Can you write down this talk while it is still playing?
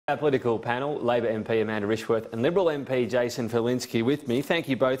Our political panel, Labor MP Amanda Rishworth and Liberal MP Jason Falinski with me. Thank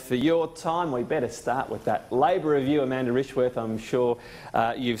you both for your time. We better start with that Labor review. Amanda Rishworth, I'm sure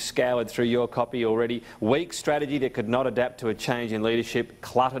you've scoured through your copy already. Weak strategy that could not adapt to a change in leadership,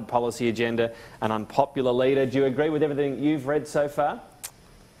 cluttered policy agenda, an unpopular leader. Do you agree with everything you've read so far?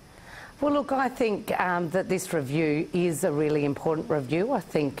 Well, look, I think that this review is a really important review. I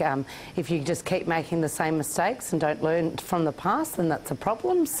think if you just keep making the same mistakes and don't learn from the past, then that's a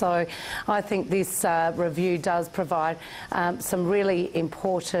problem. So I think this review does provide some really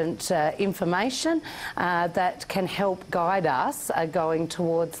important information that can help guide us going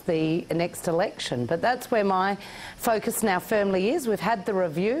towards the next election. But that's where my focus now firmly is. We've had the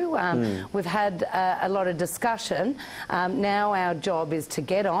review, we've had a lot of discussion. Now our job is to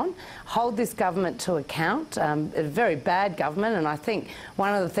get on, hold this government to account, a very bad government, and I think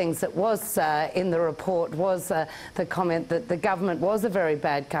one of the things that was in the report was the comment that the government was a very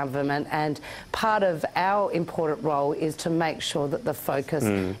bad government, and part of our important role is to make sure that the focus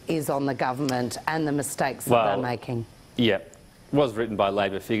is on the government and the mistakes that they're making. Yeah. Was written by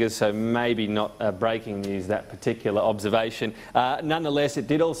Labor figures, so maybe not breaking news, that particular observation. Nonetheless, it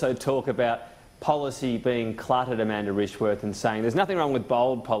did also talk about policy being cluttered, Amanda Rishworth, and saying there's nothing wrong with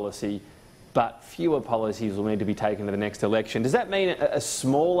bold policy, but fewer policies will need to be taken to the next election. Does that mean a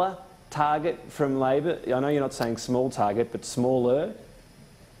smaller target from Labor? I know you're not saying small target, but smaller?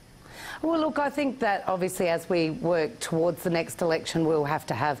 Well, look, I think that obviously as we work towards the next election, we'll have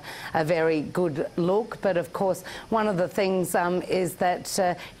to have a very good look. But of course, one of the things is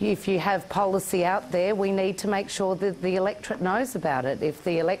that if you have policy out there, we need to make sure that the electorate knows about it. If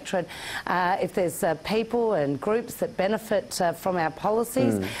the electorate, if there's people and groups that benefit from our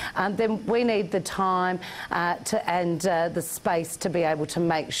policies, then we need the time and the space to be able to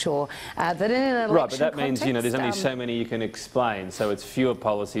make sure that in an election Right, but that means, context, you know, there's only so many you can explain, so it's fewer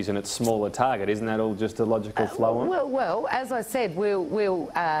policies and it's smaller target. Isn't that all just a logical flow on? Well, as I said, we'll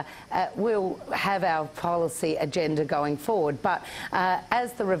have our policy agenda going forward. But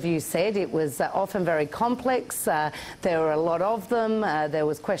as the review said, it was often very complex. There were a lot of them. There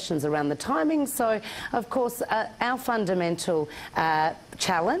was questions around the timing. So, of course, our fundamental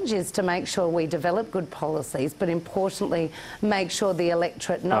challenge is to make sure we develop good policies, but importantly, make sure the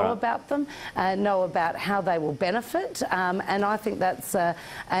electorate know about them, know about how they will benefit. And I think that's an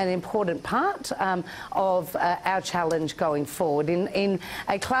important part of our challenge going forward. In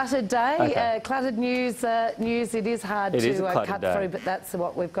a cluttered day, cluttered news, it is hard to cut through, but that's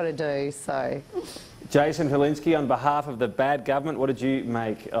what we've got to do. So, Jason Falinski, on behalf of the bad government, what did you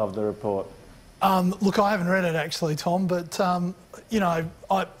make of the report? Look, I haven't read it actually, Tom, but you know,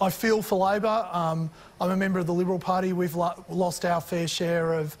 I feel for Labor. I'm a member of the Liberal Party. We've lost our fair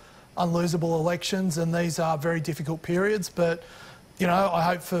share of unlosable elections, and these are very difficult periods. But you know, I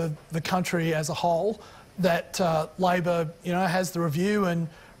hope for the country as a whole that Labor, you know, has the review and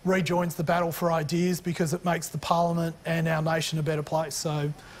rejoins the battle for ideas, because it makes the Parliament and our nation a better place.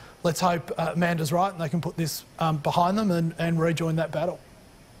 So let's hope Amanda's right and they can put this behind them and rejoin that battle.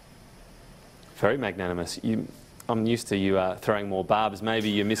 Very magnanimous. I'm used to you throwing more barbs. Maybe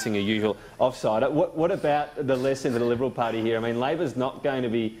you're missing a usual offside. What about the lesson for the Liberal Party here? I mean, Labor's not going to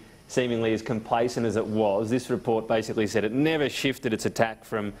be seemingly as complacent as it was. This report basically said it never shifted its attack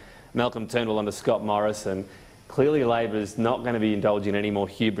from Malcolm Turnbull onto Scott Morrison. Clearly Labor's not going to be indulging any more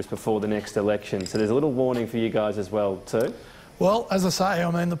hubris before the next election. So there's a little warning for you guys as well too. Well, as I say, I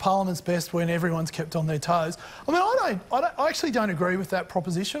mean, the Parliament's best when everyone's kept on their toes. I mean, I actually don't agree with that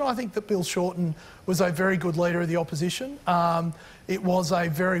proposition. I think that Bill Shorten was a very good leader of the opposition. It was a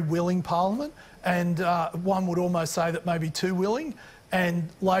very willing Parliament, and one would almost say that maybe too willing. And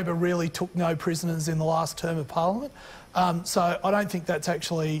Labor really took no prisoners in the last term of Parliament. So I don't think that's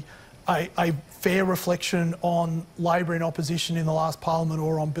actually a fair reflection on Labor in opposition in the last Parliament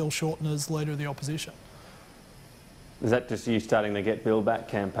or on Bill Shorten as leader of the opposition. Is that just you starting the Get Bill Back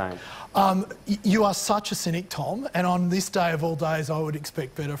campaign? You are such a cynic, Tom, and on this day of all days I would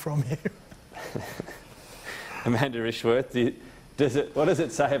expect better from you. Amanda Rishworth, what does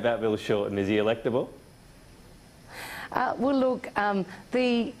it say about Bill Shorten? Is he electable? Well, look,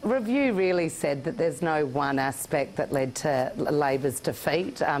 the review really said that there's no one aspect that led to Labor's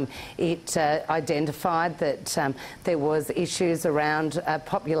defeat. It identified that there was issues around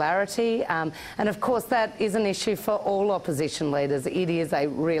popularity, and of course that is an issue for all opposition leaders. It is a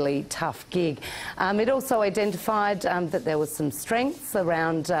really tough gig. It also identified that there was some strengths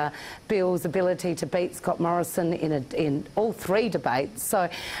around Bill's ability to beat Scott Morrison in all three debates. So,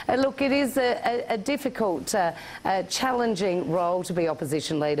 look, it is a difficult challenge challenging role to be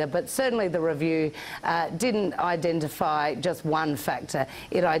opposition leader, but certainly the review didn't identify just one factor.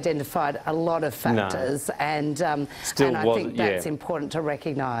 It identified a lot of factors, and I think that's important to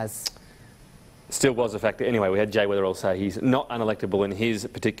recognise. Still was a factor. Anyway, we had Jay Weatherall say he's not unelectable in his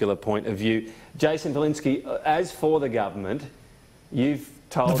particular point of view. Jason Falinski, as for the government, you've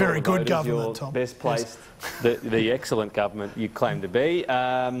told the very good government, you're Tom. best placed, the excellent government you claim to be.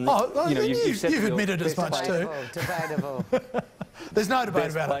 You've admitted as much too. Debatable. There's no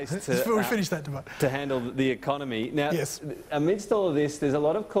debate about it. We finished that debate. To handle the economy. Now, amidst all of this, there's a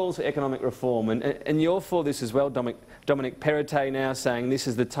lot of calls for economic reform, and you're for this as well, Dominic Perrottet now saying this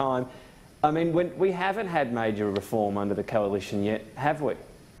is the time. I mean, we haven't had major reform under the coalition yet, have we?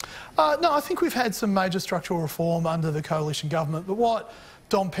 No, I think we've had some major structural reform under the coalition government, but what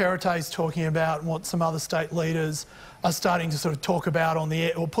Dom Perrottet is talking about and what some other state leaders are starting to sort of talk about on the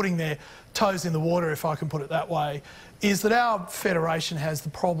air, or putting their toes in the water, if I can put it that way, is that our federation has the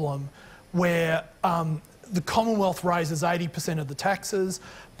problem where the Commonwealth raises 80% of the taxes,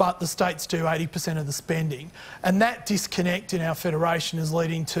 but the states do 80% of the spending. And that disconnect in our federation is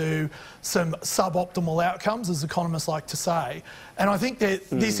leading to some suboptimal outcomes, as economists like to say. And I think that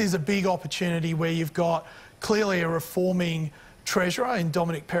this is a big opportunity where you've got clearly a reforming Treasurer in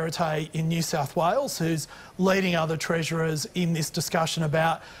Dominic Perrottet in New South Wales, who's leading other treasurers in this discussion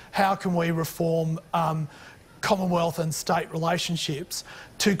about how can we reform Commonwealth and state relationships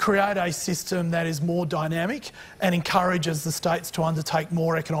to create a system that is more dynamic and encourages the states to undertake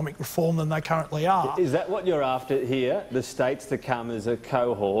more economic reform than they currently are. Is that what you're after here, the states to come as a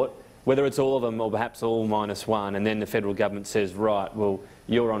cohort, whether it's all of them or perhaps all minus one, and then the federal government says, right, well,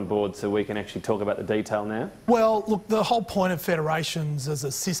 you're on board so we can actually talk about the detail now? Well, look, the whole point of federations as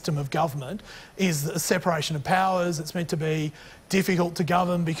a system of government is the separation of powers. It's meant to be difficult to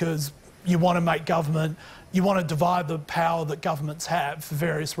govern because you want to make government, you want to divide the power that governments have for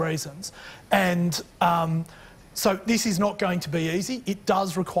various reasons. And so this is not going to be easy. It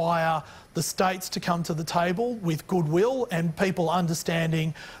does require the states to come to the table with goodwill and people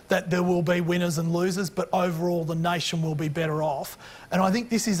understanding that there will be winners and losers, but overall the nation will be better off. And I think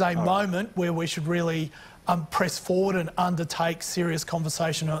this is a moment where we should really press forward and undertake serious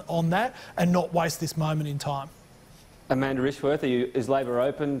conversation on that and not waste this moment in time. Amanda Rishworth, is Labor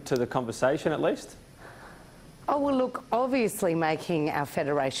open to the conversation at least? Oh, well, look, obviously making our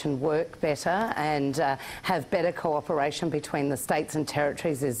federation work better and have better cooperation between the states and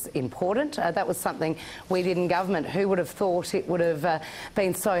territories is important. That was something we did in government. Who would have thought it would have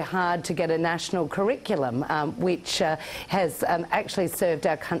been so hard to get a national curriculum, which has actually served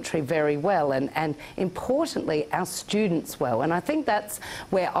our country very well and importantly, our students well. And I think that's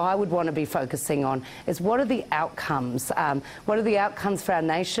where I would want to be focusing on, is what are the outcomes? What are the outcomes for our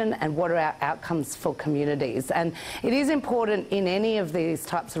nation and what are our outcomes for communities? And it is important in any of these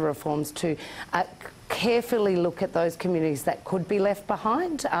types of reforms to carefully look at those communities that could be left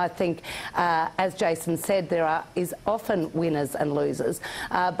behind. I think, as Jason said, there is often winners and losers,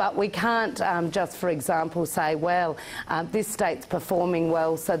 but we can't just, for example, say, well, this state's performing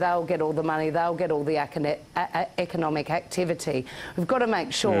well, so they'll get all the money, they'll get all the economic activity. We've got to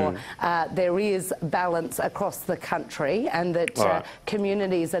make sure there is balance across the country and that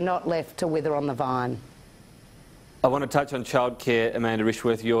communities are not left to wither on the vine. I want to touch on childcare, Amanda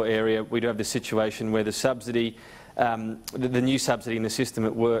Rishworth, your area. We do have this situation where the subsidy, the new subsidy in the system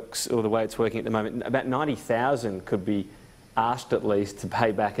it works, or the way it's working at the moment, about 90,000 could be asked at least to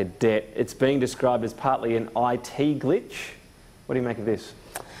pay back a debt. It's being described as partly an IT glitch. What do you make of this?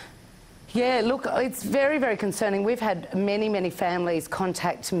 Yeah, look, it's very, very concerning. We've had many, many families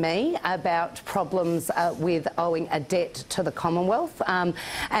contact me about problems with owing a debt to the Commonwealth. And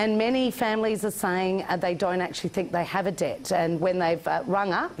many families are saying they don't actually think they have a debt. And when they've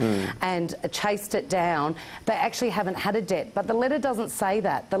rung up and chased it down, they actually haven't had a debt. But the letter doesn't say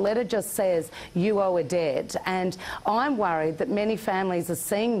that. The letter just says you owe a debt. And I'm worried that many families are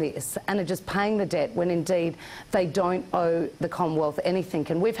seeing this and are just paying the debt when indeed they don't owe the Commonwealth anything.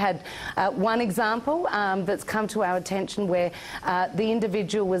 And we've had one example that's come to our attention where the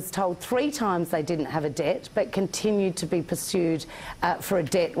individual was told 3 times they didn't have a debt but continued to be pursued for a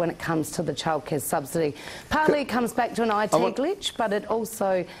debt when it comes to the childcare subsidy. Partly it comes back to an IT glitch, but it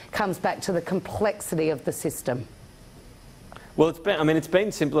also comes back to the complexity of the system. Well, it's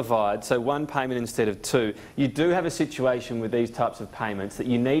been simplified, so 1 payment instead of 2. You do have a situation with these types of payments that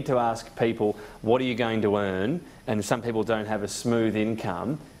you need to ask people, what are you going to earn? And some people don't have a smooth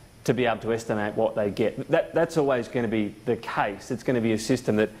income to be able to estimate what they get. That's always going to be the case. It's going to be a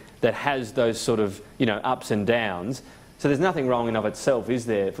system that has those sort of, ups and downs. So there's nothing wrong in of itself, is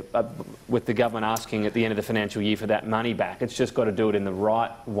there, with the government asking at the end of the financial year for that money back? It's just got to do it in the right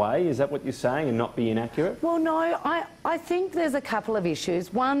way. Is that what you're saying, and not be inaccurate? Well, no, I think there's a couple of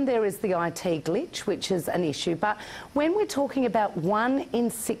issues. One, there is the IT glitch, which is an issue. But when we're talking about 1 in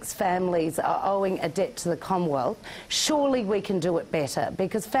 6 families are owing a debt to the Commonwealth, surely we can do it better,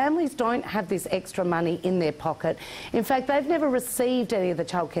 because families don't have this extra money in their pocket. In fact, they've never received any of the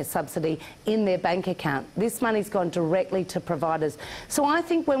childcare subsidy in their bank account. This money's gone directly to providers. So I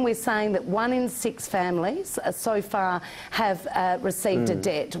think when we're saying that 1 in 6 families so far have received a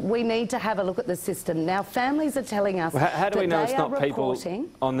debt, we need to have a look at the system. Now, families are telling us how do we know it's not people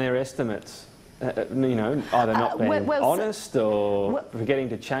on their estimates? You know, either not being honest or forgetting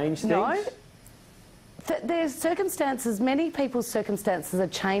to change things? No. There's circumstances, many people's circumstances are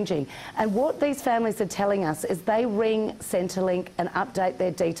changing, and what these families are telling us is they ring Centrelink and update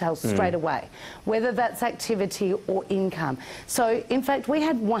their details straight away, whether that's activity or income. So, in fact, we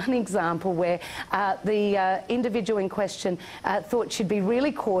had one example where the individual in question thought she'd be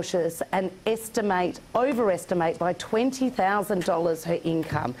really cautious and overestimate by $20,000 her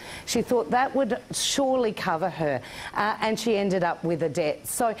income. She thought that would surely cover her, and she ended up with a debt.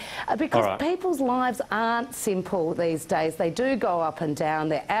 So, because people's lives aren't simple these days. They do go up and down,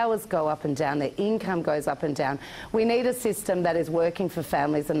 their hours go up and down, their income goes up and down. We need a system that is working for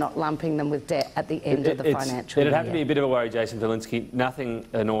families and not lumping them with debt at the end of the financial year. It'd have to be a bit of a worry, Jason Falinski. Nothing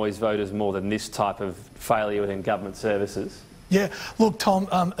annoys voters more than this type of failure within government services. Yeah, look, Tom,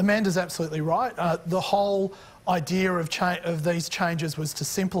 Amanda's absolutely right. The whole idea of these changes was to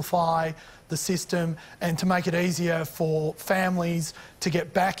simplify the system and to make it easier for families to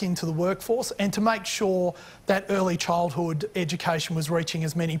get back into the workforce, and to make sure that early childhood education was reaching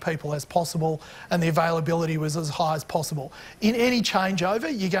as many people as possible and the availability was as high as possible. In any changeover,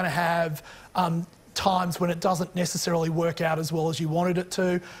 you're going to have times when it doesn't necessarily work out as well as you wanted it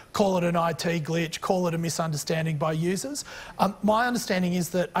to. Call it an IT glitch, call it a misunderstanding by users. My understanding is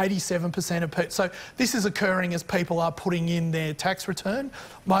that 87% of people, so this is occurring as people are putting in their tax return.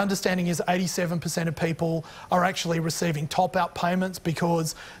 My understanding is 87% of people are actually receiving top-up payments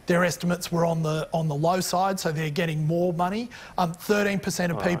because their estimates were on the low side, so they're getting more money.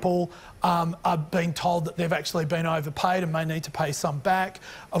 13% of people are being told that they've actually been overpaid and may need to pay some back,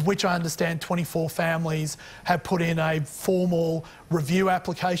 of which I understand 24 families have put in a formal review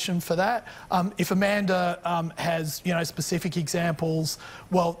application for that. If Amanda has, specific examples,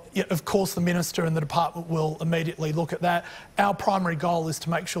 well, of course the Minister and the Department will immediately look at that. Our primary goal is to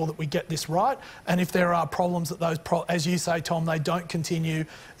make sure that we get this right, and if there are problems that as you say, Tom, they don't continue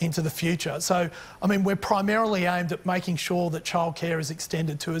into the future. So, I mean, we're primarily aimed at making sure that childcare is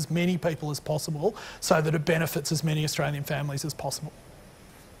extended to as many people as possible so that it benefits as many Australian families as possible.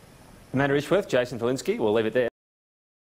 Amanda Rishworth, Jason Falinski, we'll leave it there.